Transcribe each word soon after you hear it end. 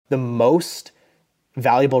the most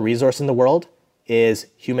valuable resource in the world is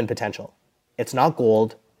human potential. It's not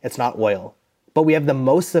gold, it's not oil, but we have the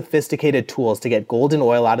most sophisticated tools to get gold and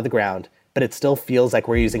oil out of the ground, but it still feels like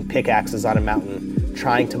we're using pickaxes on a mountain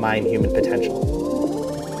trying to mine human potential.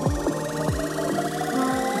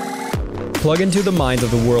 Plug into the minds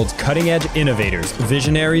of the world's cutting-edge innovators,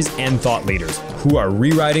 visionaries, and thought leaders who are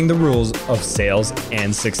rewriting the rules of sales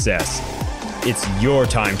and success. It's your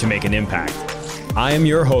time to make an impact. I am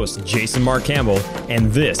your host, Jason Mark Campbell,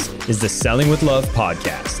 and this is the Selling with Love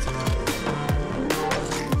podcast.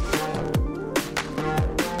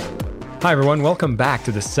 Hi, everyone. Welcome back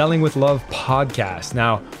to the Selling with Love podcast.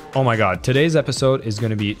 Now, oh my God, today's episode is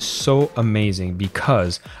going to be so amazing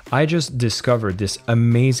because I just discovered this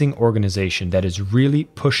amazing organization that is really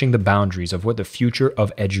pushing the boundaries of what the future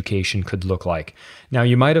of education could look like. Now,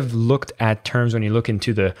 you might have looked at terms when you look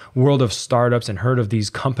into the world of startups and heard of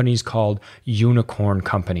these companies called unicorn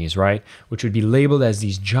companies, right? Which would be labeled as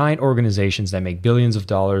these giant organizations that make billions of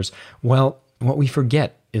dollars. Well, what we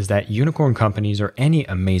forget is that unicorn companies, or any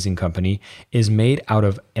amazing company, is made out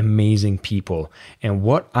of amazing people. And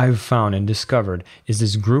what I've found and discovered is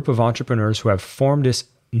this group of entrepreneurs who have formed this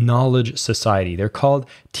knowledge society. They're called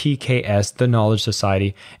TKS, the Knowledge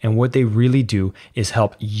Society. And what they really do is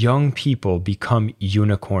help young people become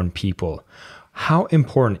unicorn people. How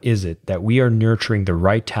important is it that we are nurturing the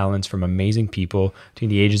right talents from amazing people between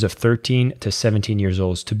the ages of 13 to 17 years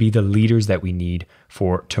old to be the leaders that we need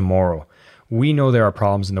for tomorrow? We know there are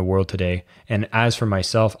problems in the world today, and as for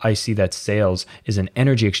myself, I see that sales is an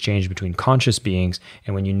energy exchange between conscious beings,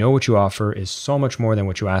 and when you know what you offer is so much more than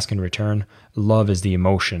what you ask in return, love is the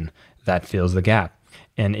emotion that fills the gap.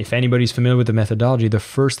 And if anybody's familiar with the methodology, the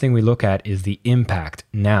first thing we look at is the impact.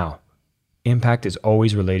 Now, impact is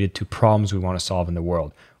always related to problems we want to solve in the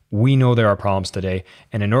world. We know there are problems today,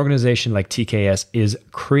 and an organization like TKS is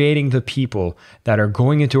creating the people that are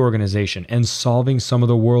going into organization and solving some of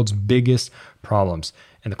the world's biggest problems.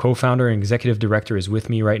 And the co-founder and executive director is with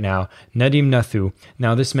me right now, Nadeem Nathoo.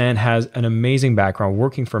 Now, this man has an amazing background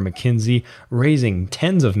working for McKinsey, raising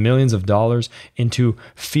tens of millions of dollars into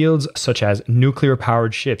fields such as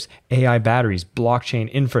nuclear-powered ships, AI batteries,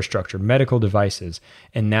 blockchain infrastructure, medical devices.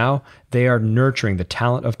 And now they are nurturing the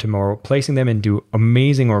talent of tomorrow, placing them into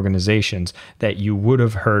amazing organizations that you would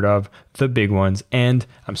have heard of, the big ones. And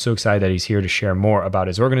I'm so excited that he's here to share more about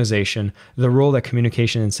his organization, the role that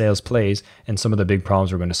communication and sales plays, and some of the big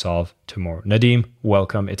problems we're going to solve tomorrow. Nadeem,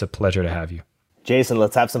 welcome. It's a pleasure to have you. Jason,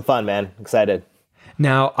 let's have some fun, man. Excited.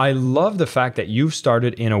 Now, I love the fact that you've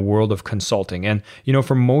started in a world of consulting. And, you know,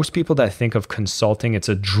 for most people that think of consulting, it's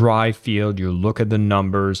a dry field. You look at the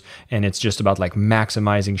numbers and it's just about like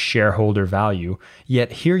maximizing shareholder value.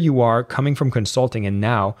 Yet here you are coming from consulting and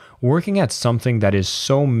now working at something that is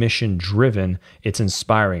so mission driven, it's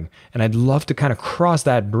inspiring. And I'd love to kind of cross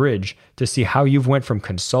that bridge to see how you've went from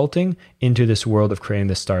consulting into this world of creating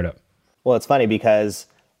this startup. Well, it's funny because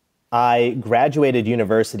I graduated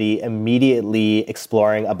university immediately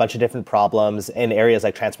exploring a bunch of different problems in areas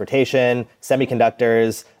like transportation,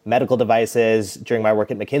 semiconductors, medical devices during my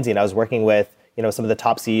work at McKinsey. And I was working with, some of the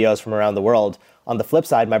top CEOs from around the world. On the flip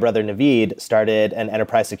side, my brother Naveed started an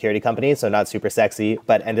enterprise security company, so not super sexy,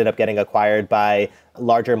 but ended up getting acquired by a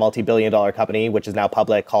larger multi-billion-dollar company, which is now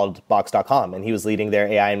public, called Box.com. And he was leading their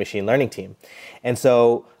AI and machine learning team. And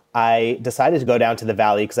so I decided to go down to the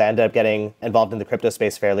Valley because I ended up getting involved in the crypto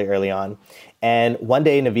space fairly early on. And one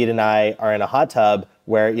day, Naveed and I are in a hot tub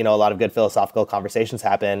where, a lot of good philosophical conversations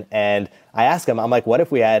happen. And I ask him, I'm like, what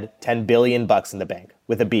if we had 10 billion bucks in the bank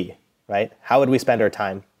with a B, right? How would we spend our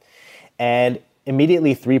time? And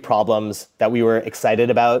immediately 3 problems that we were excited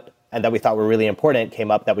about and that we thought were really important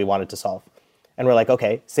came up that we wanted to solve. And we're like,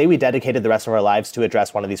 okay, say we dedicated the rest of our lives to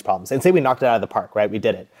address one of these problems and say we knocked it out of the park, right? We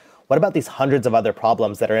did it. What about these hundreds of other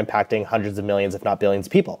problems that are impacting hundreds of millions, if not billions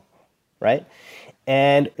of people, right?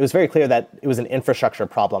 And it was very clear that it was an infrastructure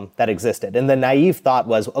problem that existed. And the naive thought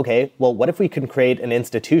was, okay, well, what if we can create an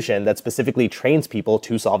institution that specifically trains people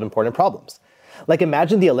to solve important problems? Like,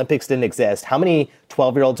 imagine the Olympics didn't exist. How many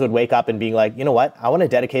 12-year-olds would wake up and being like, you know what? I want to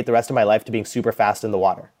dedicate the rest of my life to being super fast in the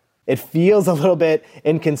water. It feels a little bit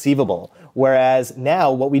inconceivable. Whereas now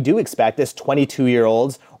what we do expect is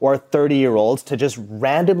 22-year-olds or 30-year-olds to just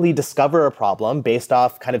randomly discover a problem based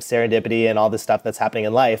off kind of serendipity and all this stuff that's happening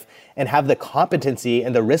in life and have the competency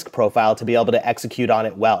and the risk profile to be able to execute on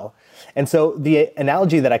it well. And so the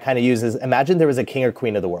analogy that I kind of use is imagine there was a king or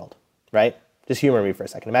queen of the world, right? Just humor me for a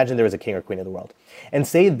second. Imagine there was a king or queen of the world. And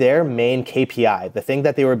say their main KPI, the thing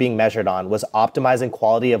that they were being measured on, was optimizing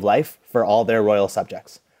quality of life for all their royal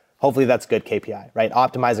subjects. Hopefully that's good KPI, right?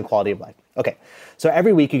 Optimizing quality of life. Okay, so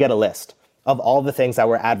every week you get a list of all the things that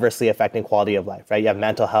were adversely affecting quality of life, right? You have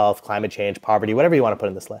mental health, climate change, poverty, whatever you want to put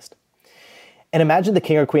in this list. And imagine the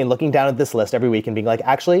king or queen looking down at this list every week and being like,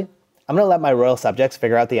 actually, I'm going to let my royal subjects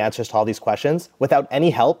figure out the answers to all these questions without any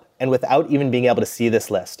help and without even being able to see this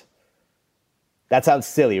list. That sounds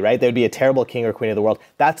silly, right? They would be a terrible king or queen of the world.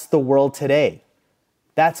 That's the world today.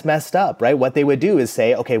 That's messed up, right? What they would do is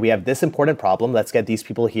say, okay, we have this important problem. Let's get these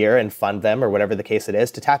people here and fund them or whatever the case it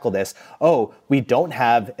is to tackle this. Oh, we don't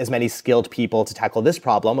have as many skilled people to tackle this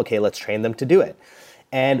problem. Okay, let's train them to do it.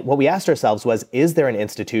 And what we asked ourselves was, is there an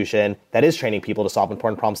institution that is training people to solve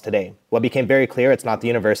important problems today? What became very clear, it's not the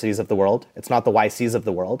universities of the world. It's not the YCs of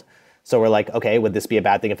the world. So we're like, okay, would this be a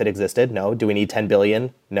bad thing if it existed? No. Do we need 10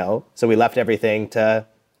 billion? No. So we left everything to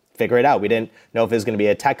figure it out. We didn't know if it was going to be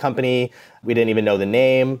a tech company. We didn't even know the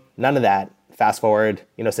name. None of that. Fast forward,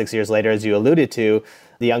 6 years later, as you alluded to,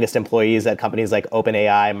 the youngest employees at companies like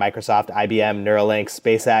OpenAI, Microsoft, IBM, Neuralink,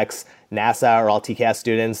 SpaceX, NASA are all TKS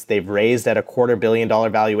students. They've raised at a $250 million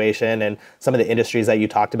valuation. And some of the industries that you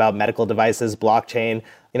talked about, medical devices, blockchain,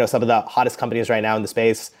 some of the hottest companies right now in the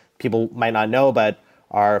space, people might not know, but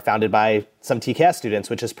are founded by some TKS students,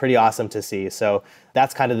 which is pretty awesome to see. So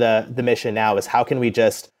that's kind of the mission now, is how can we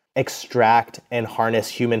just extract and harness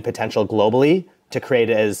human potential globally to create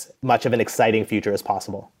as much of an exciting future as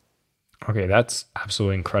possible. Okay, that's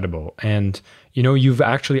absolutely incredible. And, you've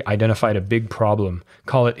actually identified a big problem,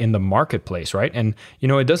 call it in the marketplace, right? And,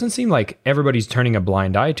 it doesn't seem like everybody's turning a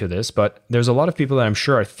blind eye to this, but there's a lot of people that I'm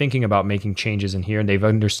sure are thinking about making changes in here, and they've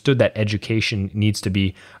understood that education needs to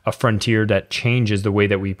be a frontier that changes the way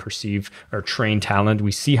that we perceive or train talent.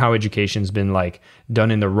 We see how education's been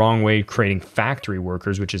done in the wrong way, creating factory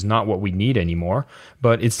workers, which is not what we need anymore.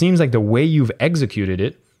 But it seems like the way you've executed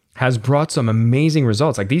it has brought some amazing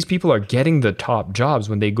results. These people are getting the top jobs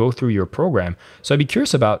when they go through your program. So I'd be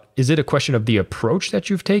curious about, is it a question of the approach that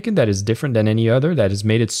you've taken that is different than any other that has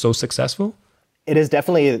made it so successful? It is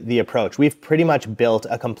definitely the approach. We've pretty much built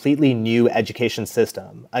a completely new education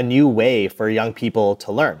system, a new way for young people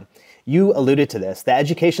to learn. You alluded to this. The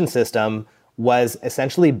education system was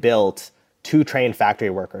essentially built to train factory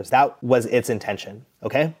workers. That was its intention,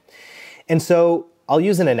 okay? And so I'll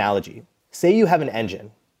use an analogy. Say you have an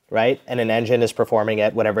engine, right? And an engine is performing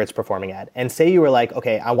at whatever it's performing at. And say you were like,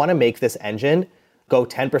 okay, I want to make this engine go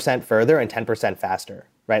 10% further and 10% faster,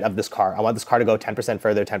 right, of this car. I want this car to go 10%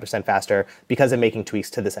 further, 10% faster because I'm making tweaks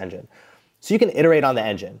to this engine. So you can iterate on the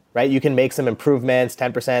engine, right? You can make some improvements,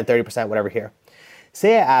 10%, 30%, whatever here.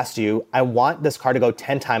 Say I asked you, I want this car to go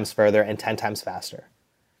 10 times further and 10 times faster.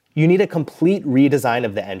 You need a complete redesign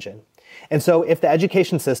of the engine. And so if the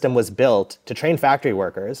education system was built to train factory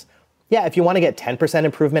workers, yeah, if you want to get 10%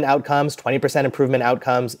 improvement outcomes, 20% improvement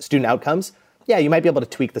outcomes, student outcomes, yeah, you might be able to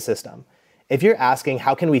tweak the system. If you're asking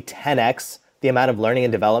how can we 10x the amount of learning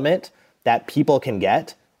and development that people can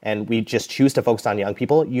get, and we just choose to focus on young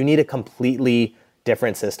people, you need a completely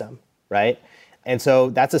different system, right? And so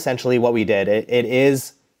that's essentially what we did. It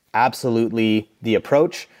is absolutely the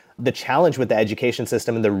approach. The challenge with the education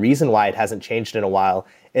system and the reason why it hasn't changed in a while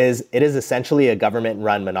is it is essentially a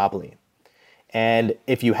government-run monopoly. And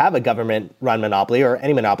if you have a government-run monopoly, or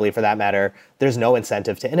any monopoly for that matter, there's no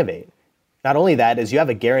incentive to innovate. Not only that, is you have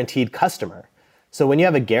a guaranteed customer. So when you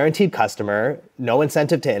have a guaranteed customer, no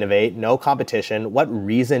incentive to innovate, no competition, what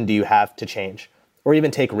reason do you have to change or even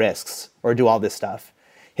take risks or do all this stuff?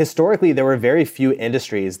 Historically, there were very few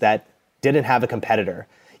industries that didn't have a competitor.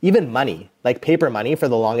 Even money, like paper money for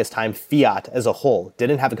the longest time, fiat as a whole,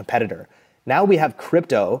 didn't have a competitor. Now we have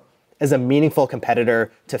crypto as a meaningful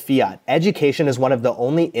competitor to fiat. Education is one of the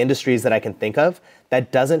only industries that I can think of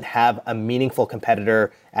that doesn't have a meaningful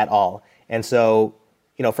competitor at all. And so,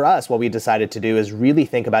 for us, what we decided to do is really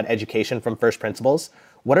think about education from first principles.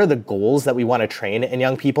 What are the goals that we want to train in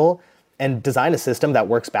young people? And design a system that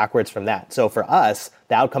works backwards from that. So for us,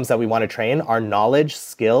 the outcomes that we want to train are knowledge,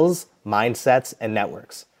 skills, mindsets, and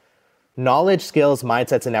networks. Knowledge, skills,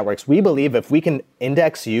 mindsets, and networks. We believe if we can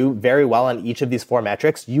index you very well on each of these four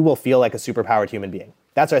metrics, you will feel like a superpowered human being.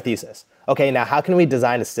 That's our thesis. Okay, now how can we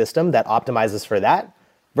design a system that optimizes for that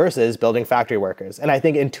versus building factory workers? And I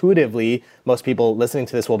think intuitively, most people listening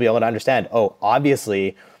to this will be able to understand,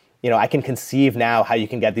 obviously, I can conceive now how you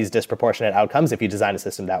can get these disproportionate outcomes if you design a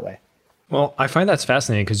system that way. Well, I find that's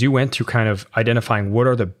fascinating because you went through kind of identifying what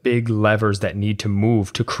are the big levers that need to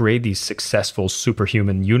move to create these successful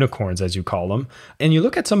superhuman unicorns, as you call them. And you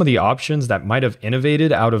look at some of the options that might have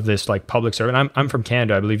innovated out of this public service. And I'm from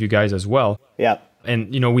Canada, I believe you guys as well. Yeah.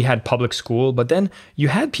 And, we had public school, but then you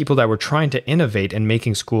had people that were trying to innovate and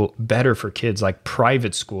making school better for kids, like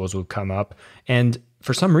private schools would come up. And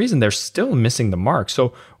for some reason, they're still missing the mark.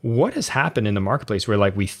 So what has happened in the marketplace where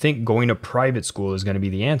like we think going to private school is going to be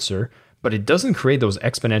the answer, but it doesn't create those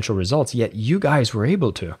exponential results, yet you guys were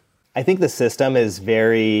able to? I think the system is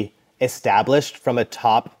very established from a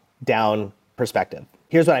top-down perspective.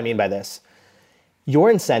 Here's what I mean by this.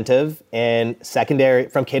 Your incentive in secondary,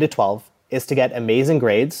 from K to 12, is to get amazing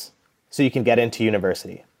grades so you can get into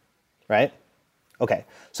university, right? Okay,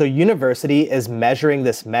 so university is measuring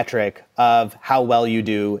this metric of how well you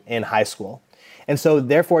do in high school. And so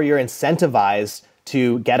therefore you're incentivized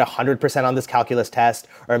to get 100% on this calculus test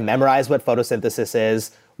or memorize what photosynthesis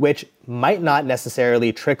is, which might not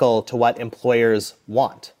necessarily trickle to what employers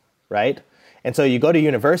want, right? And so you go to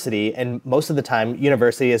university, and most of the time,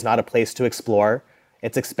 university is not a place to explore.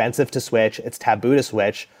 It's expensive to switch. It's taboo to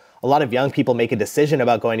switch. A lot of young people make a decision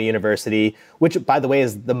about going to university, which, by the way,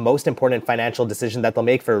 is the most important financial decision that they'll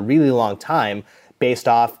make for a really long time, based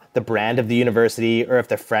off the brand of the university or if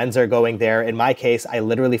their friends are going there. In my case, I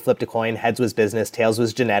literally flipped a coin. Heads was business, tails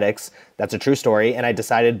was genetics. That's a true story. And I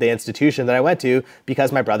decided the institution that I went to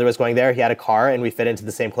because my brother was going there. He had a car and we fit into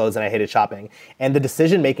the same clothes and I hated shopping. And the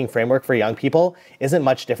decision-making framework for young people isn't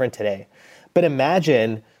much different today. But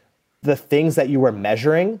imagine the things that you were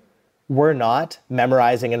measuring were not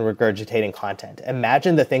memorizing and regurgitating content.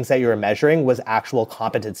 Imagine the things that you were measuring was actual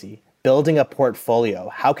competency, building a portfolio.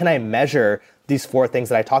 How can I measure these 4 things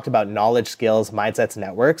that I talked about: knowledge, skills, mindsets,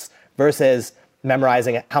 networks, versus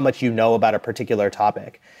memorizing how much you know about a particular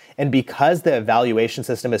topic? And because the evaluation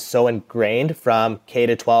system is so ingrained from K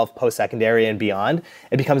to 12, post-secondary and beyond,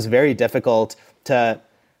 it becomes very difficult to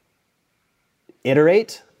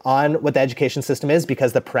iterate on what the education system is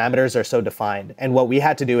because the parameters are so defined. And what we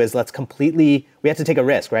had to do is we had to take a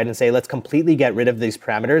risk, right? And say, let's completely get rid of these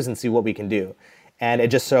parameters and see what we can do. And it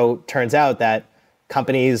just so turns out that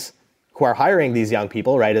companies who are hiring these young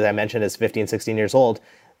people, right, as I mentioned, as 15, 16 years old,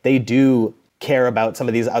 they do care about some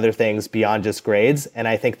of these other things beyond just grades. And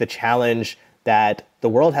I think the challenge that the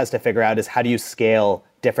world has to figure out is how do you scale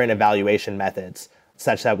different evaluation methods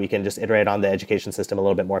such that we can just iterate on the education system a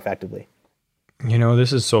little bit more effectively. You know,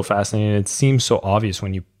 this is so fascinating. It seems so obvious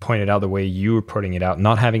when you point it out the way you were putting it out,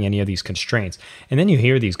 not having any of these constraints. And then you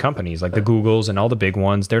hear these companies like the Googles and all the big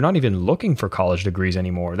ones, they're not even looking for college degrees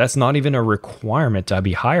anymore. That's not even a requirement to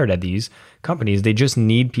be hired at these companies. They just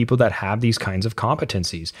need people that have these kinds of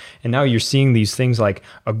competencies. And now you're seeing these things like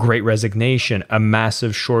a great resignation, a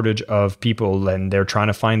massive shortage of people, and they're trying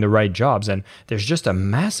to find the right jobs. And there's just a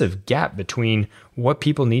massive gap between what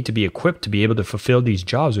people need to be equipped to be able to fulfill these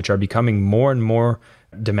jobs, which are becoming more and more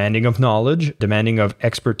demanding of knowledge, demanding of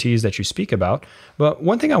expertise that you speak about. But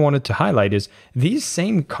one thing I wanted to highlight is these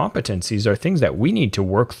same competencies are things that we need to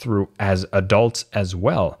work through as adults as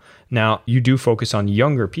well. Now, you do focus on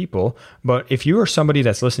younger people, but if you are somebody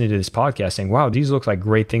that's listening to this podcast saying, wow, these look like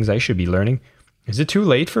great things I should be learning, is it too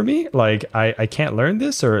late for me? Like, I can't learn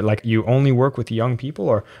this? Or like you only work with young people?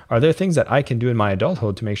 Or are there things that I can do in my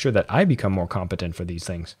adulthood to make sure that I become more competent for these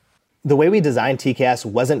things? The way we designed TKS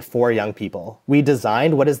wasn't for young people. We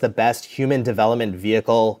designed what is the best human development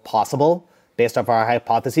vehicle possible based off our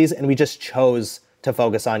hypotheses, and we just chose to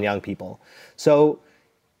focus on young people. So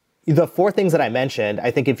the 4 things that I mentioned, I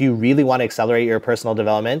think if you really want to accelerate your personal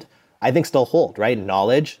development, I think still hold, right?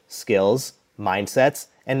 Knowledge, skills, mindsets,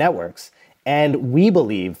 and networks. And we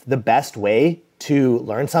believe the best way to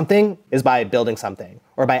learn something is by building something,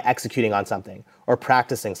 or by executing on something, or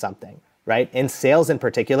practicing something, right? In sales in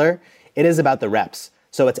particular, it is about the reps.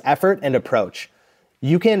 So it's effort and approach.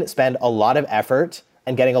 You can spend a lot of effort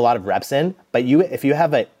and getting a lot of reps in, but if you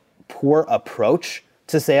have a poor approach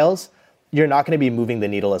to sales, you're not going to be moving the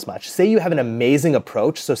needle as much. Say you have an amazing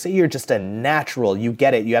approach. So say you're just a natural, you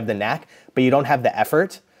get it, you have the knack, but you don't have the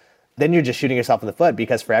effort, then you're just shooting yourself in the foot,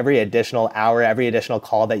 because for every additional hour, every additional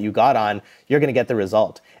call that you got on, you're going to get the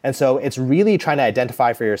result. And so it's really trying to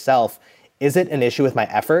identify for yourself, is it an issue with my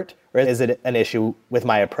effort or is it an issue with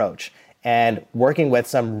my approach? And working with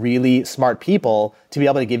some really smart people to be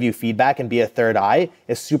able to give you feedback and be a third eye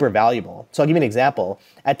is super valuable. So I'll give you an example.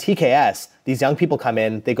 At TKS, these young people come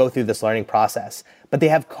in, they go through this learning process, but they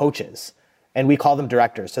have coaches, and we call them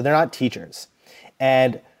directors. So they're not teachers.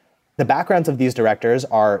 And the backgrounds of these directors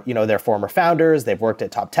are, they're former founders, they've worked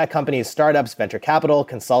at top tech companies, startups, venture capital,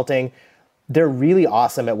 consulting. They're really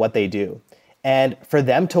awesome at what they do. And for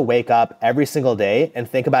them to wake up every single day and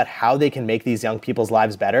think about how they can make these young people's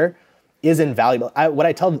lives better is invaluable. What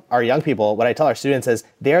I tell our young people, what I tell our students is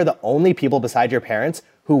they are the only people beside your parents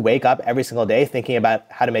who wake up every single day thinking about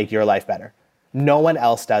how to make your life better. No one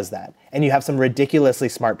else does that. And you have some ridiculously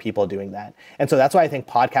smart people doing that. And so that's why I think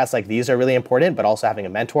podcasts like these are really important, but also having a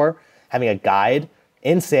mentor, having a guide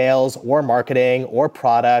in sales or marketing or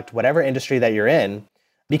product, whatever industry that you're in,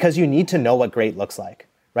 because you need to know what great looks like,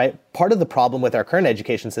 right? Part of the problem with our current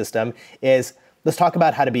education system is, let's talk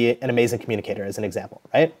about how to be an amazing communicator as an example,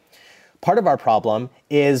 right? Part of our problem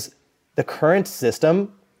is the current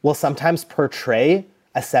system will sometimes portray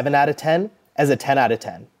a 7 out of 10 as a 10 out of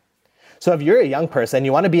 10. So if you're a young person,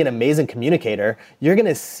 you want to be an amazing communicator, you're going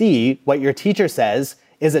to see what your teacher says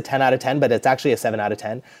is a 10 out of 10, but it's actually a 7 out of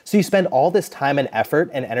 10. So you spend all this time and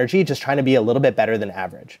effort and energy just trying to be a little bit better than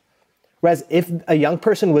average. Whereas if a young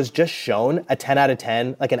person was just shown a 10 out of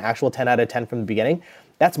 10, like an actual 10 out of 10 from the beginning,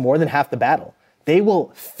 that's more than half the battle. They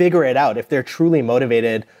will figure it out if they're truly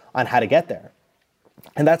motivated on how to get there.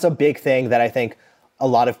 And that's a big thing that I think a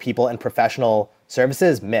lot of people in professional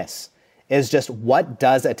services miss, is just what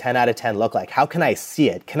does a 10 out of 10 look like? How can I see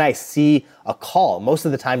it? Can I see a call? Most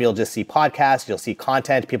of the time you'll just see podcasts, you'll see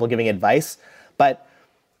content, people giving advice. But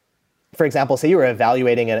for example, say you were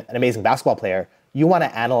evaluating an amazing basketball player, you want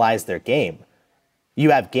to analyze their game.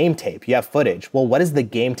 You have game tape, you have footage. Well, what is the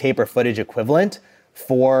game tape or footage equivalent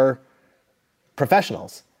for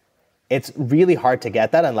professionals? It's really hard to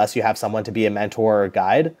get that unless you have someone to be a mentor or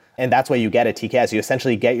guide. And that's what you get at TKS. You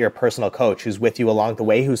essentially get your personal coach who's with you along the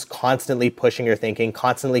way, who's constantly pushing your thinking,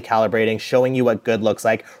 constantly calibrating, showing you what good looks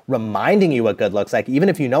like, reminding you what good looks like. Even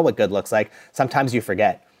if you know what good looks like, sometimes you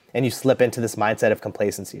forget and you slip into this mindset of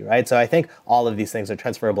complacency, right? So I think all of these things are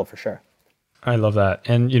transferable for sure. I love that.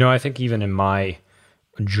 And, I think even in my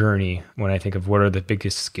journey, when I think of what are the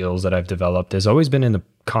biggest skills that I've developed, there's always been in the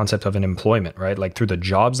concept of an employment, right? Like through the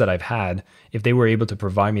jobs that I've had, if they were able to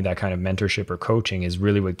provide me that kind of mentorship or coaching is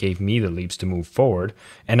really what gave me the leaps to move forward.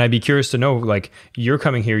 And I'd be curious to know, like, you're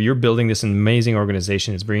coming here, you're building this amazing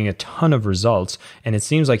organization, it's bringing a ton of results, and it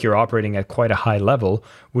seems like you're operating at quite a high level.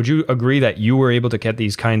 Would you agree that you were able to get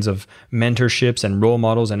these kinds of mentorships and role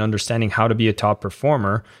models and understanding how to be a top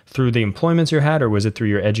performer through the employments you had, or was it through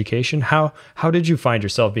your education? How did you find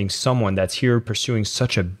yourself being someone that's here pursuing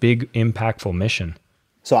such a big, impactful mission?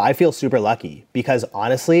 So I feel super lucky because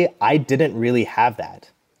honestly, I didn't really have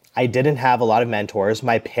that. I didn't have a lot of mentors.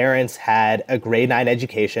 My parents had a grade 9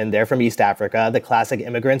 education. They're from East Africa, the classic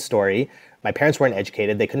immigrant story. My parents weren't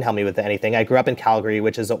educated. They couldn't help me with anything. I grew up in Calgary,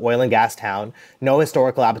 which is an oil and gas town. No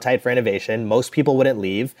historical appetite for innovation. Most people wouldn't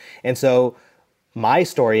leave. And so my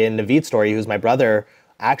story and Naveed's story, who's my brother,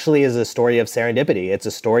 actually is a story of serendipity. It's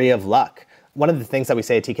a story of luck. One of the things that we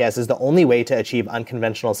say at TKS is the only way to achieve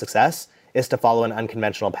unconventional success is to follow an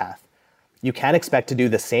unconventional path. You can't expect to do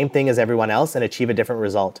the same thing as everyone else and achieve a different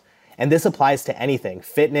result. And this applies to anything: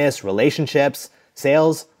 fitness, relationships,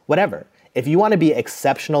 sales, whatever. If you want to be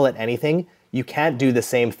exceptional at anything, you can't do the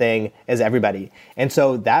same thing as everybody. And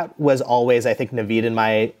so that was always, I think, Naveed and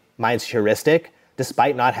my mind's heuristic,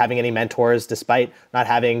 despite not having any mentors, despite not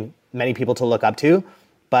having many people to look up to,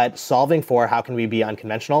 but solving for how can we be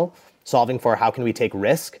unconventional, solving for how can we take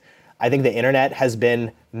risk. I think the internet has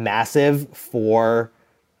been massive for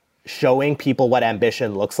showing people what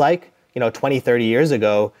ambition looks like. 20, 30 years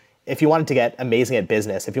ago, if you wanted to get amazing at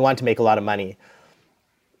business, if you wanted to make a lot of money,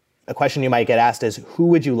 a question you might get asked is, who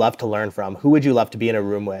would you love to learn from? Who would you love to be in a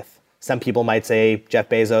room with? Some people might say Jeff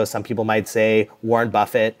Bezos, some people might say Warren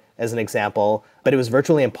Buffett as an example, but it was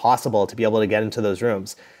virtually impossible to be able to get into those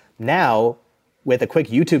rooms. Now, with a quick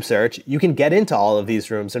YouTube search, you can get into all of these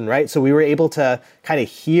rooms, and right? So we were able to kind of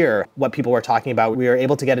hear what people were talking about. We were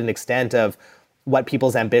able to get an extent of what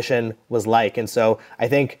people's ambition was like. And so I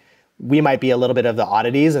think we might be a little bit of the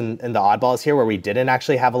oddities and the oddballs here, where we didn't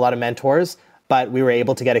actually have a lot of mentors, but we were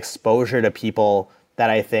able to get exposure to people that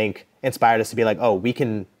I think inspired us to be like, oh, we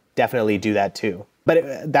can definitely do that too.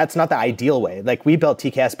 But that's not the ideal way. Like, we built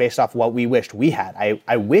TKS based off what we wished we had.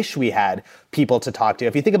 I wish we had people to talk to.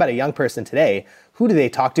 If you think about a young person today, who do they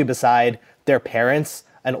talk to beside their parents,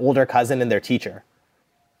 an older cousin, and their teacher?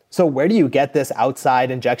 So where do you get this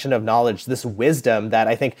outside injection of knowledge, this wisdom that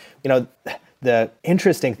I think, the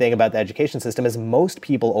interesting thing about the education system is most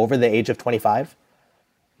people over the age of 25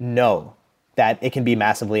 know that it can be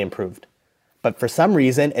massively improved. But for some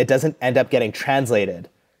reason, it doesn't end up getting translated.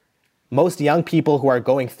 Most young people who are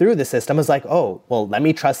going through the system is like, oh, well, let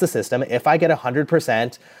me trust the system. If I get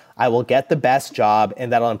 100%, I will get the best job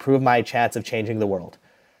and that'll improve my chance of changing the world.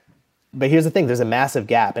 But here's the thing, there's a massive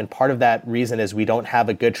gap. And part of that reason is we don't have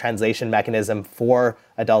a good translation mechanism for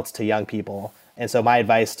adults to young people. And so my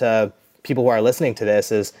advice to people who are listening to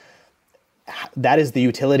this is that is the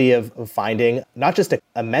utility of finding not just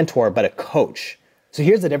a mentor, but a coach. So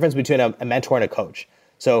here's the difference between a mentor and a coach.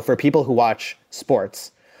 So for people who watch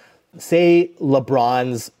sports, say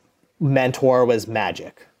LeBron's mentor was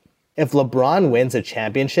Magic. If LeBron wins a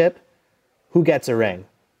championship, who gets a ring?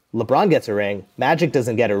 LeBron gets a ring, Magic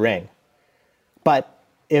doesn't get a ring. But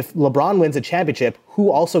if LeBron wins a championship,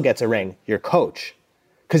 who also gets a ring? Your coach.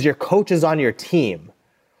 Because your coach is on your team.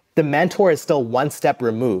 The mentor is still one step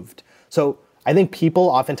removed. So I think people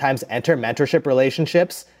oftentimes enter mentorship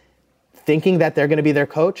relationships thinking that they're going to be their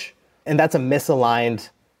coach, and that's a misaligned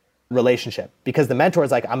relationship because the mentor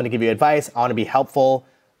is like, I'm going to give you advice, I want to be helpful,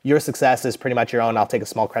 your success is pretty much your own, I'll take a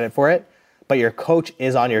small credit for it, but your coach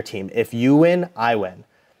is on your team. If you win, I win.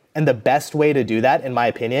 And the best way to do that, in my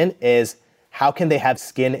opinion, is how can they have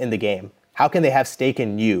skin in the game? How can they have stake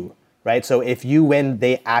in you, right? So if you win,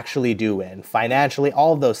 they actually do win, financially,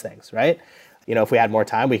 all of those things, right? If we had more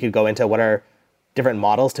time, we could go into what are different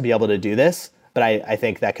models to be able to do this. But I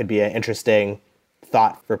think that could be an interesting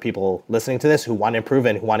thought for people listening to this who want to improve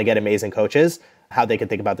and who want to get amazing coaches, how they can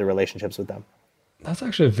think about their relationships with them. That's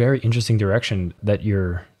actually a very interesting direction that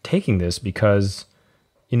you're taking this because,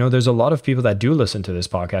 there's a lot of people that do listen to this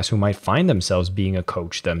podcast who might find themselves being a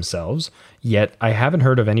coach themselves, yet I haven't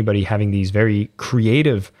heard of anybody having these very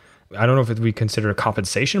creative, I don't know if we consider a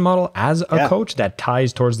compensation model as a coach that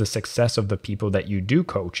ties towards the success of the people that you do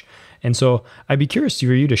coach. And so I'd be curious for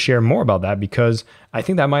you to share more about that because I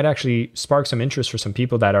think that might actually spark some interest for some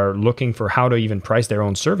people that are looking for how to even price their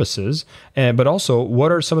own services. But also,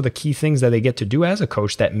 what are some of the key things that they get to do as a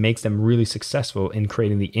coach that makes them really successful in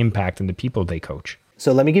creating the impact in the people they coach?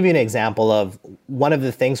 So let me give you an example of one of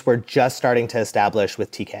the things we're just starting to establish with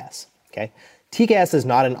TKS. Okay, TKS is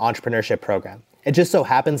not an entrepreneurship program. It just so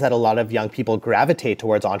happens that a lot of young people gravitate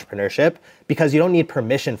towards entrepreneurship because you don't need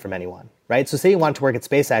permission from anyone, right? So say you want to work at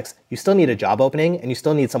SpaceX, you still need a job opening and you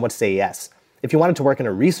still need someone to say yes. If you wanted to work in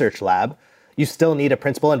a research lab, you still need a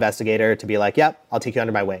principal investigator to be like, yep, I'll take you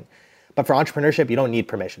under my wing. But for entrepreneurship, you don't need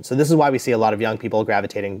permission. So this is why we see a lot of young people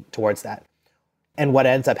gravitating towards that. And what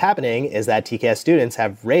ends up happening is that TKS students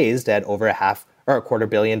have raised at over $250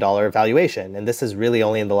 million valuation. And this is really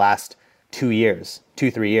only in the last 3 years.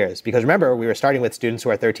 Because remember, we were starting with students who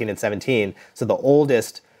are 13 and 17. So the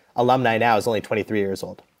oldest alumni now is only 23 years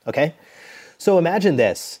old. Okay? So imagine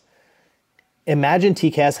this. Imagine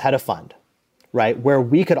TKS had a fund, right? Where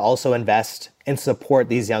we could also invest and support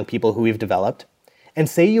these young people who we've developed. And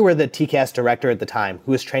say you were the TKS director at the time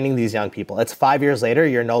who was training these young people. It's 5 years later,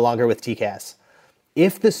 you're no longer with TKS.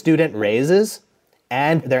 If the student raises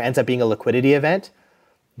and there ends up being a liquidity event,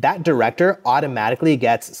 that director automatically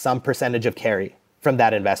gets some percentage of carry from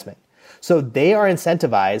that investment. So they are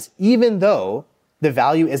incentivized, even though the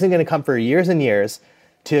value isn't going to come for years and years,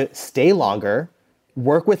 to stay longer,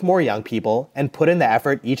 work with more young people, and put in the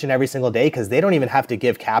effort each and every single day because they don't even have to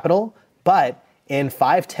give capital. But in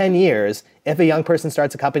 5-10 years, if a young person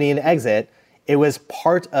starts a company and exit, it was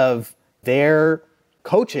part of their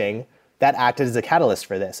coaching that acted as a catalyst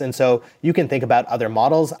for this. And so you can think about other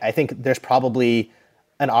models. I think there's probably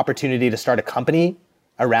an opportunity to start a company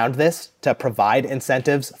around this to provide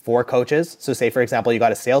incentives for coaches. So say, for example, you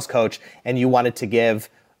got a sales coach and you wanted to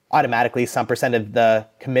give automatically some percent of the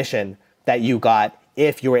commission that you got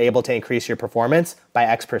if you were able to increase your performance by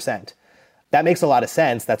X percent. That makes a lot of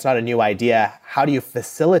sense. That's not a new idea. How do you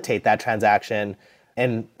facilitate that transaction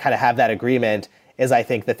and kind of have that agreement is, I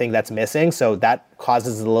think, the thing that's missing. So that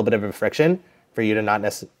causes a little bit of a friction for you to not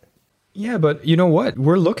necessarily. Yeah, but you know what?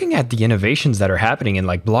 We're looking at the innovations that are happening in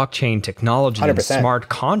like blockchain technology 100%. And smart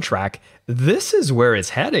contract. This is where it's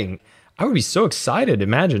heading. I would be so excited.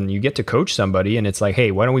 Imagine you get to coach somebody and it's like,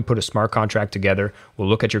 hey, why don't we put a smart contract together? We'll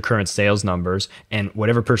look at your current sales numbers and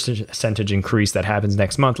whatever percentage increase that happens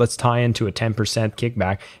next month, let's tie into a 10%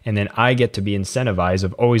 kickback. And then I get to be incentivized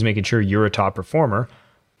of always making sure you're a top performer.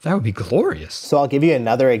 That would be glorious. So I'll give you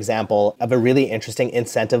another example of a really interesting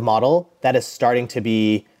incentive model that is starting to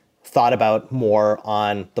be thought about more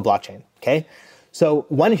on the blockchain, okay? So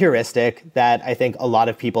one heuristic that I think a lot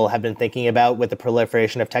of people have been thinking about with the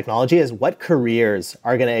proliferation of technology is what careers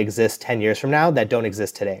are going to exist 10 years from now that don't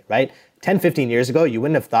exist today, right? 10, 15 years ago, you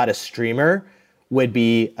wouldn't have thought a streamer would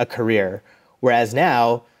be a career. Whereas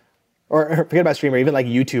now, or forget about streamer, even like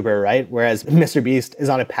YouTuber, right? Whereas Mr. Beast is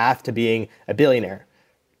on a path to being a billionaire.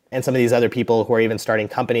 And some of these other people who are even starting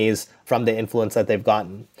companies from the influence that they've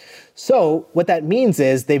gotten. So what that means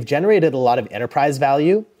is they've generated a lot of enterprise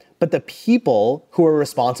value, but the people who are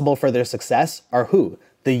responsible for their success are who?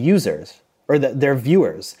 The users, or their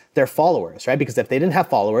viewers, their followers, right? Because if they didn't have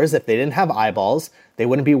followers, if they didn't have eyeballs, they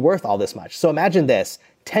wouldn't be worth all this much. So imagine this,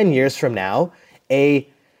 10 years from now, a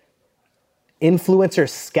influencer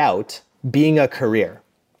scout being a career.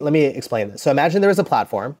 Let me explain this. So imagine there was a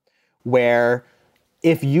platform where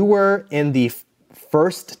if you were in the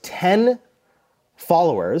first 10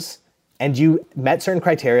 followers and you met certain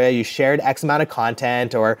criteria, you shared X amount of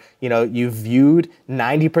content, or you viewed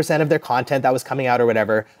 90% of their content that was coming out or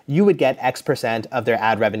whatever, you would get X% of their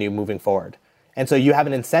ad revenue moving forward. And so you have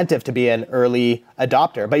an incentive to be an early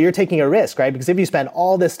adopter, but you're taking a risk, right? Because if you spend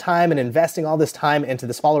all this time and investing all this time into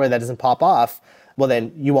this follower that doesn't pop off, well,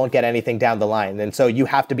 then you won't get anything down the line. And so you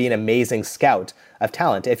have to be an amazing scout of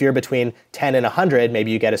talent. If you're between 10 and 100,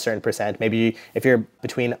 maybe you get a certain percent. Maybe if you're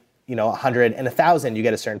between 100 and 1,000, you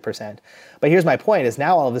get a certain percent. But here's my point is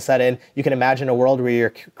now all of a sudden, you can imagine a world where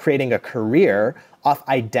you're creating a career off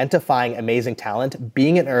identifying amazing talent,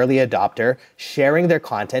 being an early adopter, sharing their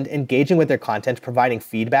content, engaging with their content, providing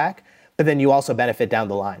feedback, but then you also benefit down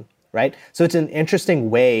the line, right? So it's an interesting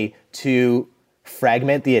way to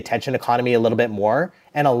fragment the attention economy a little bit more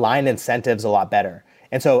and align incentives a lot better.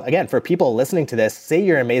 And so again, for people listening to this, say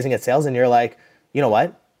you're amazing at sales and you're like, you know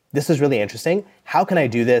what? This is really interesting. How can I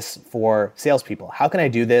do this for salespeople? How can I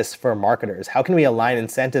do this for marketers? How can we align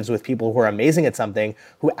incentives with people who are amazing at something,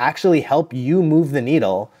 who actually help you move the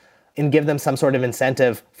needle and give them some sort of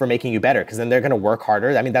incentive for making you better? Because then they're going to work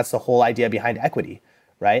harder. I mean, that's the whole idea behind equity,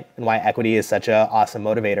 right? And why equity is such an awesome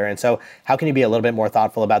motivator. And so how can you be a little bit more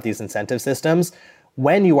thoughtful about these incentive systems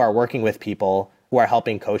when you are working with people who are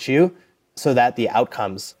helping coach you so that the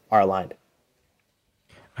outcomes are aligned?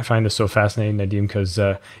 I find this so fascinating, Nadeem, because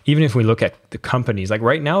even if we look at the companies, like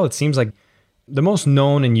right now, it seems like the most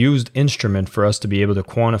known and used instrument for us to be able to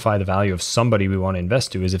quantify the value of somebody we want to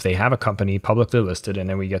invest to is if they have a company publicly listed and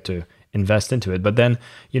then we get to invest into it. But then,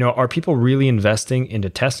 are people really investing into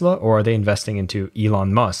Tesla, or are they investing into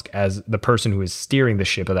Elon Musk as the person who is steering the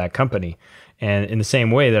ship of that company? And in the same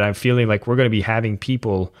way that I'm feeling like we're going to be having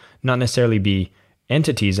people not necessarily be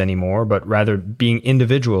entities anymore, but rather being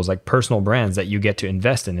individuals, like personal brands that you get to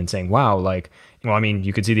invest in and saying, wow,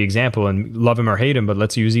 you could see the example and love him or hate him, but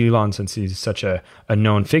let's use Elon since he's such a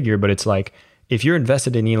known figure. But it's like, if you're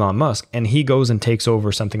invested in Elon Musk and he goes and takes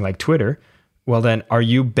over something like Twitter, well, then are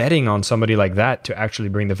you betting on somebody like that to actually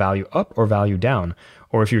bring the value up or value down?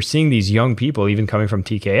 Or if you're seeing these young people, even coming from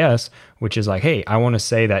TKS, which is like, hey, I want to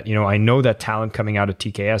say that, I know that talent coming out of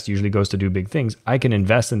TKS usually goes to do big things. I can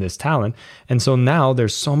invest in this talent. And so now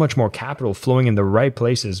there's so much more capital flowing in the right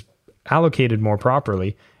places, allocated more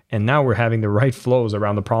properly. And now we're having the right flows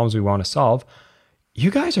around the problems we want to solve.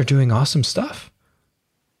 You guys are doing awesome stuff.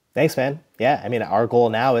 Thanks, man. Yeah, I mean, our goal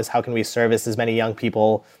now is how can we service as many young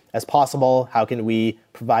people as possible? How can we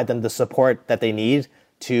provide them the support that they need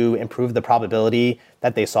to improve the probability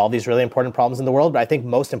that they solve these really important problems in the world? But I think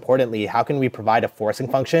most importantly, how can we provide a forcing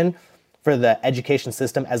function for the education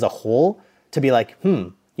system as a whole to be like,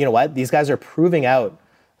 you know what? These guys are proving out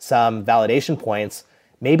some validation points.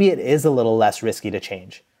 Maybe it is a little less risky to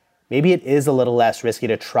change. Maybe it is a little less risky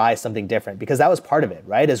to try something different, because that was part of it,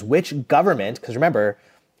 right? Is which government, because remember,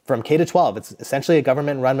 from K to 12, it's essentially a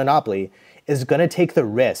government-run monopoly, is going to take the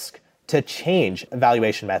risk to change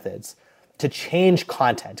evaluation methods, to change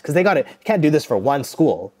content, because they can't do this for one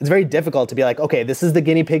school. It's very difficult to be like, okay, this is the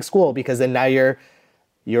guinea pig school, because then now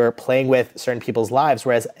you're playing with certain people's lives.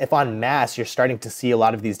 Whereas if en masse, you're starting to see a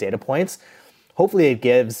lot of these data points, hopefully it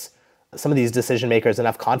gives some of these decision makers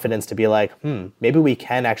enough confidence to be like, maybe we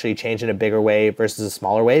can actually change in a bigger way versus a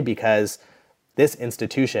smaller way, because this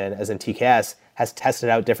institution, as in TKS, has tested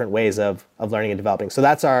out different ways of learning and developing. So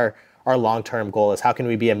that's our long-term goal, is how can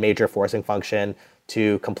we be a major forcing function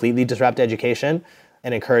to completely disrupt education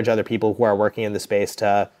and encourage other people who are working in the space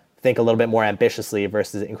to think a little bit more ambitiously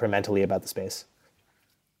versus incrementally about the space.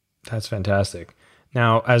 That's fantastic.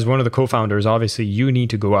 Now, as one of the co-founders, obviously you need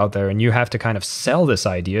to go out there and you have to kind of sell this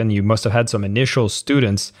idea. And you must have had some initial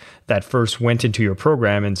students that first went into your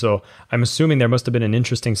program. And so I'm assuming there must have been an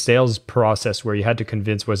interesting sales process where you had to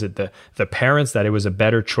convince, was it the parents that it was a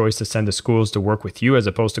better choice to send the schools to work with you as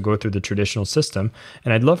opposed to go through the traditional system?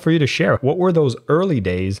 And I'd love for you to share, what were those early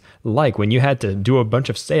days like when you had to do a bunch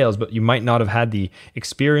of sales, but you might not have had the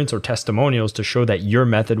experience or testimonials to show that your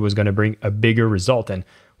method was going to bring a bigger result? And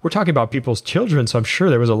we're talking about people's children, so I'm sure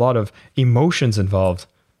there was a lot of emotions involved.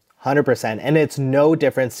 100%. And it's no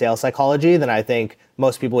different sales psychology than I think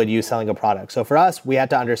most people would use selling a product. So for us, we had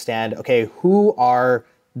to understand, okay, who are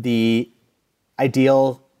the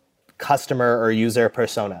ideal customer or user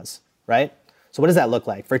personas, right? So what does that look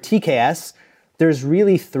like? For TKS, there's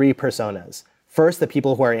really three personas. First, the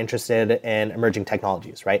people who are interested in emerging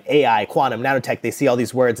technologies, right? AI, quantum, nanotech, they see all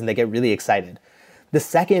these words and they get really excited. The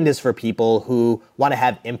second is for people who want to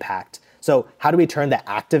have impact. So how do we turn the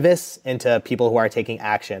activists into people who are taking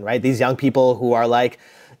action, right? These young people who are like,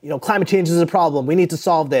 climate change is a problem, we need to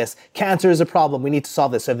solve this. Cancer is a problem, we need to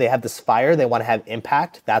solve this. So if they have this fire, they want to have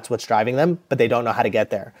impact, that's what's driving them, but they don't know how to get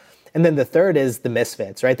there. And then the third is the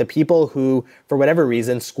misfits, right? The people who, for whatever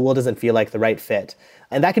reason, school doesn't feel like the right fit.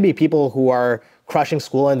 And that could be people who are crushing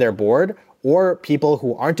school and they're bored, or people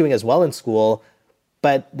who aren't doing as well in school,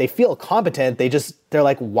 but they feel competent. They're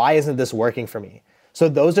like, why isn't this working for me? So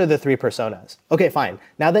those are the three personas. Okay, fine.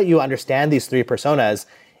 Now that you understand these three personas,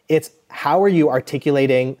 it's how are you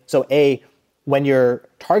articulating? So when you're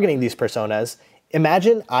targeting these personas,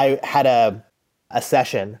 imagine I had a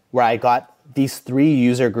session where I got these three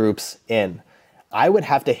user groups in. I would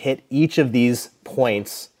have to hit each of these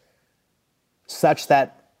points such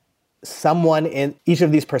that someone in each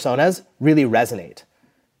of these personas really resonate,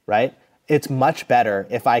 right? It's much better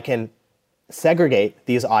if I can segregate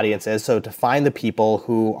these audiences. So to find the people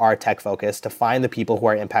who are tech focused, to find the people who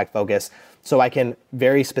are impact focused, so I can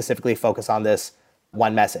very specifically focus on this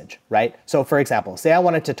one message, right? So for example, say I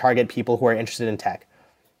wanted to target people who are interested in tech.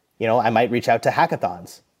 I might reach out to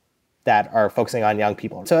hackathons that are focusing on young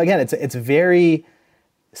people. So again, it's very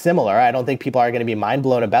similar. I don't think people are going to be mind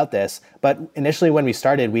blown about this, but initially when we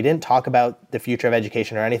started, we didn't talk about the future of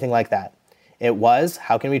education or anything like that. It was,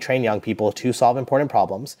 how can we train young people to solve important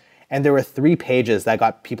problems? And there were 3 pages that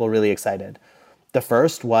got people really excited. The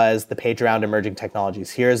first was the page around emerging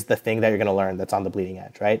technologies. Here's the thing that you're going to learn that's on the bleeding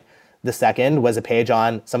edge, right? The second was a page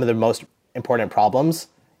on some of the most important problems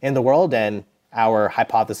in the world and our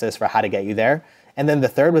hypothesis for how to get you there. And then the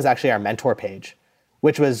third was actually our mentor page,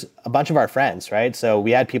 which was a bunch of our friends, right? So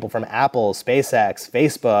we had people from Apple, SpaceX,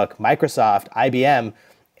 Facebook, Microsoft, IBM,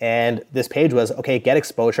 and this page was, okay, get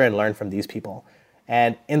exposure and learn from these people.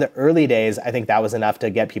 And in the early days, I think that was enough to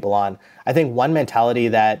get people on. I think one mentality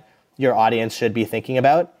that your audience should be thinking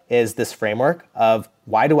about is this framework of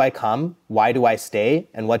why do I come, why do I stay,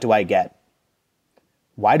 and what do I get?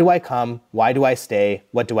 Why do I come, why do I stay,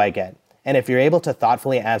 what do I get? And if you're able to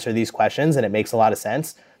thoughtfully answer these questions and it makes a lot of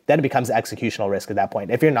sense, then it becomes executional risk at that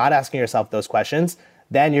point. If you're not asking yourself those questions,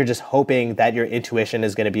 then you're just hoping that your intuition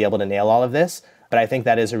is going to be able to nail all of this. But I think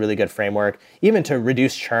that is a really good framework, even to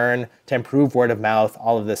reduce churn, to improve word of mouth,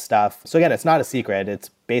 all of this stuff. So again, it's not a secret. It's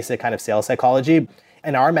basic kind of sales psychology.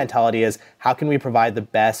 And our mentality is, how can we provide the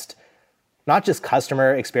best, not just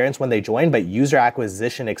customer experience when they join, but user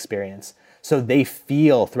acquisition experience. So they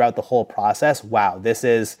feel throughout the whole process, wow, this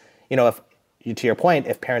is, if to your point,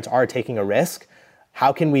 if parents are taking a risk,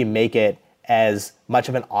 how can we make it as much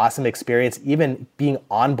of an awesome experience, even being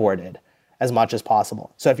onboarded as much as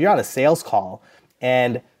possible? So if you're on a sales call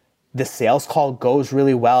and the sales call goes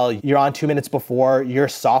really well, you're on 2 minutes before, your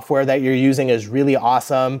software that you're using is really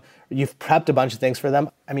awesome, you've prepped a bunch of things for them.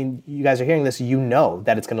 I mean, you guys are hearing this,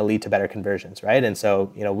 that it's going to lead to better conversions, right? And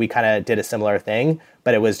so, we kind of did a similar thing,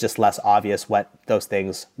 but it was just less obvious what those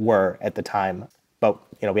things were at the time. But,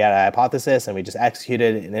 we had a hypothesis and we just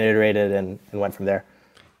executed and iterated and went from there.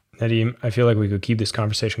 Nadeem, I feel like we could keep this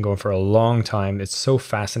conversation going for a long time. It's so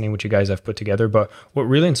fascinating what you guys have put together. But what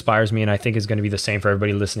really inspires me, and I think is going to be the same for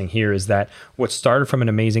everybody listening here, is that what started from an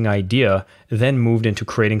amazing idea then moved into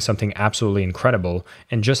creating something absolutely incredible.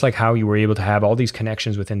 And just like how you were able to have all these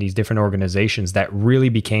connections within these different organizations, that really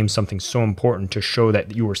became something so important to show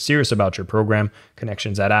that you were serious about your program.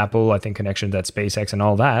 Connections at Apple, I think connections at SpaceX and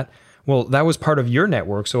all that. Well, that was part of your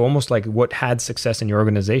network. So almost like what had success in your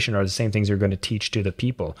organization are the same things you're going to teach to the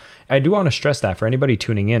people. I do want to stress that for anybody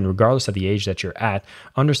tuning in, regardless of the age that you're at,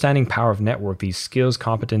 understanding power of network, these skills,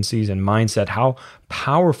 competencies, and mindset, how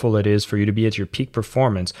powerful it is for you to be at your peak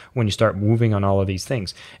performance when you start moving on all of these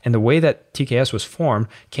things. And the way that TKS was formed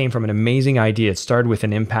came from an amazing idea. It started with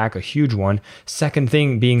an impact, a huge one. Second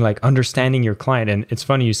thing being like understanding your client. And it's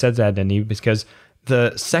funny you said that, Nadeem, because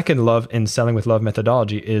the second love in Selling with Love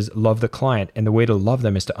methodology is love the client. And the way to love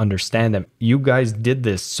them is to understand them. You guys did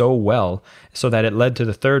this so well so that it led to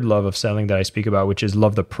the third love of selling that I speak about, which is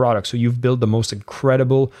love the product. So you've built the most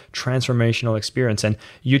incredible transformational experience. And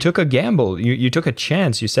you took a gamble. You took a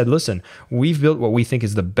chance. You said, listen, we've built what we think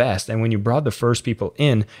is the best. And when you brought the first people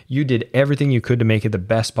in, you did everything you could to make it the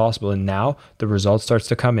best possible. And now the result starts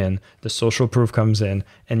to come in, the social proof comes in,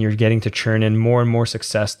 and you're getting to churn in more and more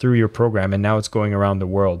success through your program. And now it's going around the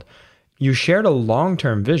world. You shared a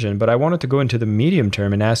long-term vision, but I wanted to go into the medium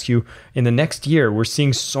term and ask you, in the next year, we're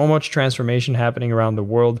seeing so much transformation happening around the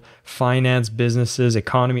world, finance, businesses,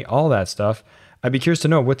 economy, all that stuff. I'd be curious to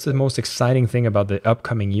know, what's the most exciting thing about the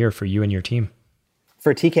upcoming year for you and your team?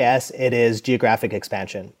 For TKS, it is geographic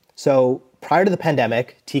expansion. So prior to the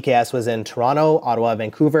pandemic, TKS was in Toronto, Ottawa,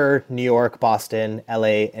 Vancouver, New York, Boston,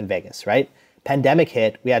 LA, and Vegas, right? Pandemic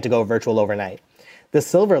hit, we had to go virtual overnight. The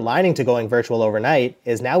silver lining to going virtual overnight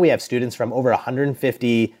is now we have students from over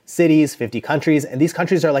 150 cities, 50 countries, and these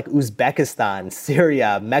countries are like Uzbekistan,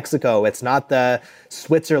 Syria, Mexico. It's not the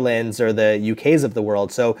Switzerlands or the UKs of the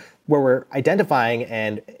world. So where we're identifying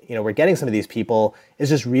and we're getting some of these people is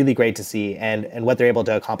just really great to see, and what they're able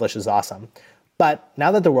to accomplish is awesome. But now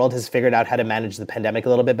that the world has figured out how to manage the pandemic a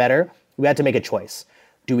little bit better, we had to make a choice.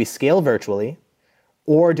 Do we scale virtually,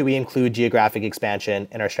 or do we include geographic expansion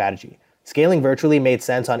in our strategy? Scaling virtually made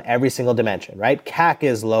sense on every single dimension, right? CAC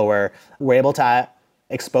is lower. We're able to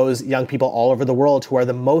expose young people all over the world who are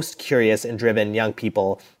the most curious and driven young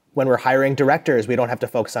people. When we're hiring directors, we don't have to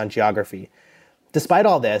focus on geography. Despite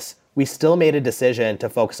all this, we still made a decision to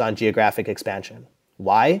focus on geographic expansion.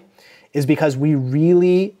 Why? Is because we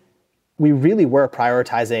really were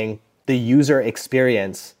prioritizing the user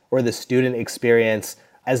experience or the student experience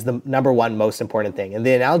as the number one most important thing. And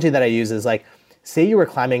the analogy that I use is like, say you were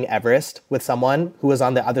climbing Everest with someone who was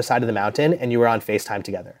on the other side of the mountain and you were on FaceTime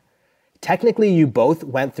together. Technically, you both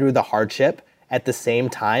went through the hardship at the same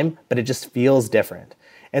time, but it just feels different.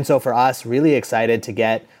 And so for us, really excited to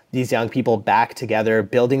get these young people back together,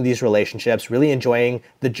 building these relationships, really enjoying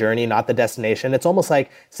the journey, not the destination. It's almost like,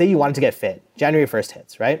 say you wanted to get fit. January 1st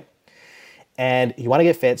hits, right? And you want to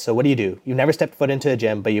get fit, so what do? You've never stepped foot into a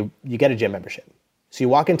gym, but you get a gym membership. So you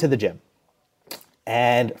walk into the gym.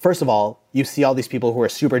 And first of all, you see all these people who are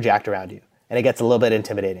super jacked around you, and it gets a little bit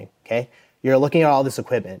intimidating, okay? You're looking at all this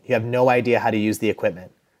equipment. You have no idea how to use the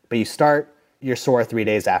equipment, but you start, you're sore 3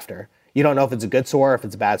 days after. You don't know if it's a good sore or if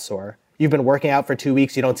it's a bad sore. You've been working out for 2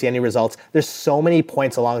 weeks, you don't see any results. There's so many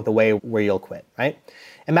points along the way where you'll quit, right?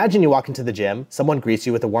 Imagine you walk into the gym, someone greets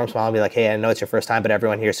you with a warm smile and be like, hey, I know it's your first time, but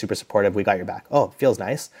everyone here is super supportive. We got your back. Oh, feels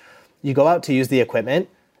nice. You go out to use the equipment.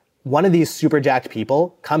 One of these super jacked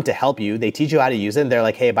people come to help you. They teach you how to use it. And they're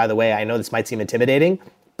like, hey, by the way, I know this might seem intimidating,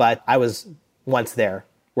 but I was once there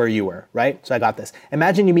where you were, right? So I got this.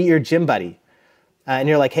 Imagine you meet your gym buddy and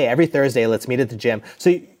you're like, hey, every Thursday, let's meet at the gym.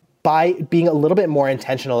 So by being a little bit more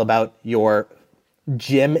intentional about your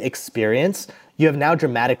gym experience, you have now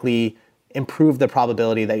dramatically improved the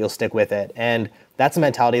probability that you'll stick with it. And that's a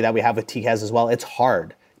mentality that we have with TKS as well. It's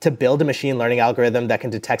hard to build a machine learning algorithm that can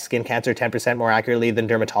detect skin cancer 10% more accurately than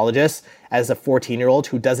dermatologists as a 14-year-old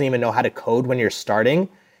who doesn't even know how to code when you're starting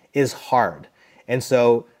is hard. And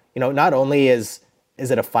so, not only is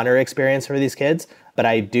it a funner experience for these kids, but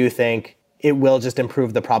I do think it will just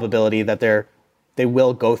improve the probability that they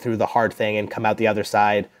will go through the hard thing and come out the other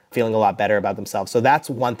side feeling a lot better about themselves. So that's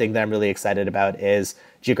one thing that I'm really excited about is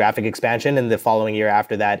geographic expansion. And the following year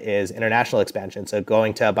after that is international expansion. So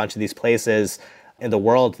going to a bunch of these places in the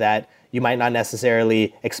world that you might not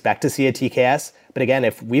necessarily expect to see a TKS. But again,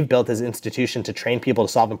 if we've built this institution to train people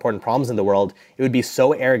to solve important problems in the world, it would be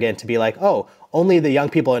so arrogant to be like, oh, only the young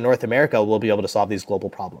people in North America will be able to solve these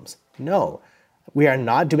global problems. No, we are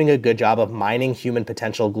not doing a good job of mining human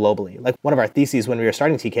potential globally. Like one of our theses when we were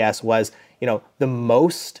starting TKS was, the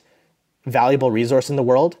most valuable resource in the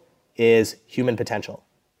world is human potential.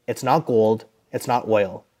 It's not gold, it's not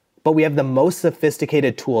oil. But we have the most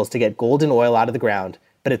sophisticated tools to get gold and oil out of the ground,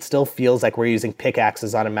 but it still feels like we're using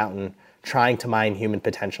pickaxes on a mountain trying to mine human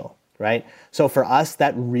potential, right? So for us,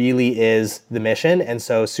 that really is the mission. And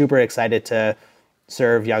so super excited to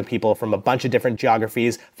serve young people from a bunch of different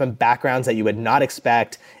geographies, from backgrounds that you would not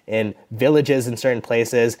expect, in villages in certain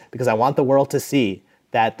places, because I want the world to see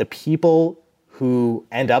that the people who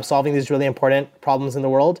end up solving these really important problems in the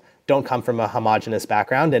world don't come from a homogenous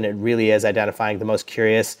background, and it really is identifying the most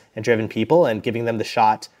curious and driven people and giving them the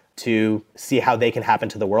shot to see how they can happen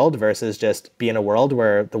to the world versus just be in a world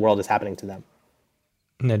where the world is happening to them.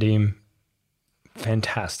 Nadeem,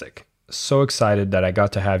 fantastic. So excited that I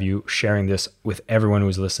got to have you sharing this with everyone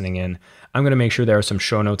who's listening in. I'm going to make sure there are some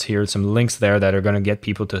show notes here, some links there that are going to get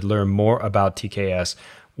people to learn more about TKS.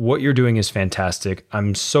 What you're doing is fantastic.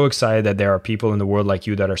 I'm so excited that there are people in the world like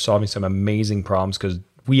you that are solving some amazing problems, because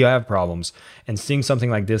we have problems, and seeing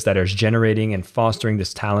something like this that is generating and fostering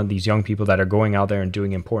this talent, these young people that are going out there and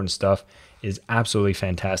doing important stuff, is absolutely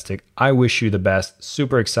fantastic. I wish you the best.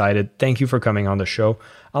 Super excited. Thank you for coming on the show.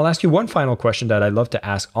 I'll ask you one final question that I love to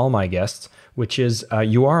ask all my guests, which is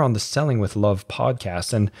you are on the Selling with Love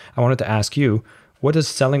podcast, and I wanted to ask you, what does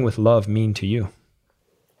selling with love mean to you?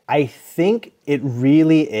 I think it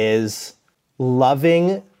really is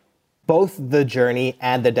loving both the journey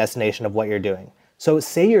and the destination of what you're doing. So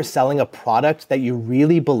say you're selling a product that you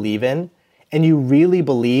really believe in, and you really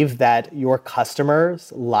believe that your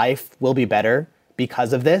customer's life will be better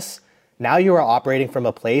because of this. Now you are operating from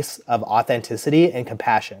a place of authenticity and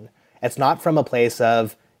compassion. It's not from a place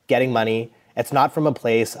of getting money. It's not from a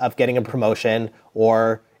place of getting a promotion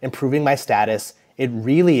or improving my status. It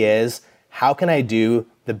really is, how can I do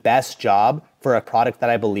the best job for a product that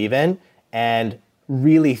I believe in and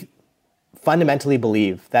really fundamentally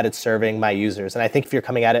believe that it's serving my users? And I think if you're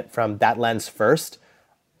coming at it from that lens first,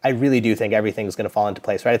 I really do think everything's going to fall into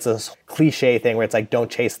place, right? It's this cliche thing where it's like, don't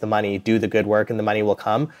chase the money, do the good work and the money will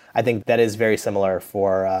come. I think that is very similar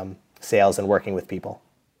for sales and working with people.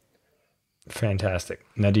 Fantastic.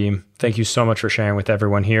 Nadeem, thank you so much for sharing with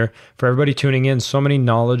everyone here. For everybody tuning in, so many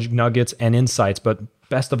knowledge nuggets and insights, but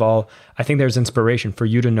best of all, I think there's inspiration for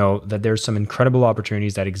you to know that there's some incredible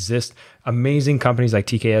opportunities that exist, amazing companies like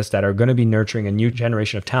TKS that are going to be nurturing a new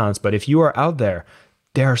generation of talents. But if you are out there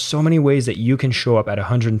are so many ways that you can show up at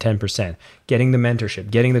 110%, getting the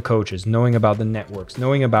mentorship, getting the coaches, knowing about the networks,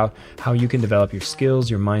 knowing about how you can develop your skills,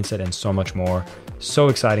 your mindset, and so much more. So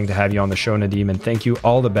exciting to have you on the show, Nadeem, and thank you.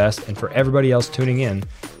 All the best. And for everybody else tuning in,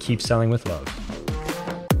 keep selling with love.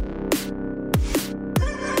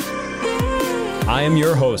 I am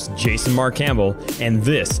your host, Jason Mark Campbell, and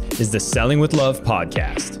this is the Selling with Love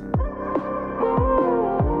podcast.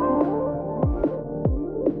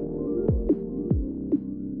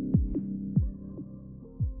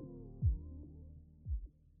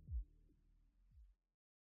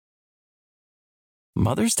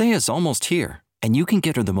 Mother's Day is almost here, and you can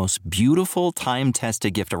get her the most beautiful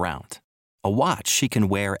time-tested gift around. A watch she can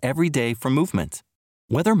wear every day from Movement.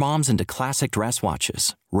 Whether mom's into classic dress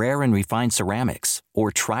watches, rare and refined ceramics,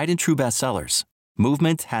 or tried and true bestsellers,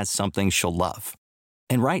 Movement has something she'll love.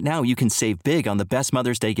 And right now you can save big on the best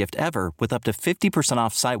Mother's Day gift ever with up to 50%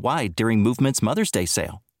 off site-wide during Movement's Mother's Day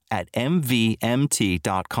sale at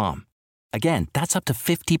mvmt.com. Again, that's up to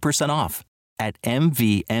 50% off at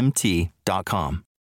mvmt.com.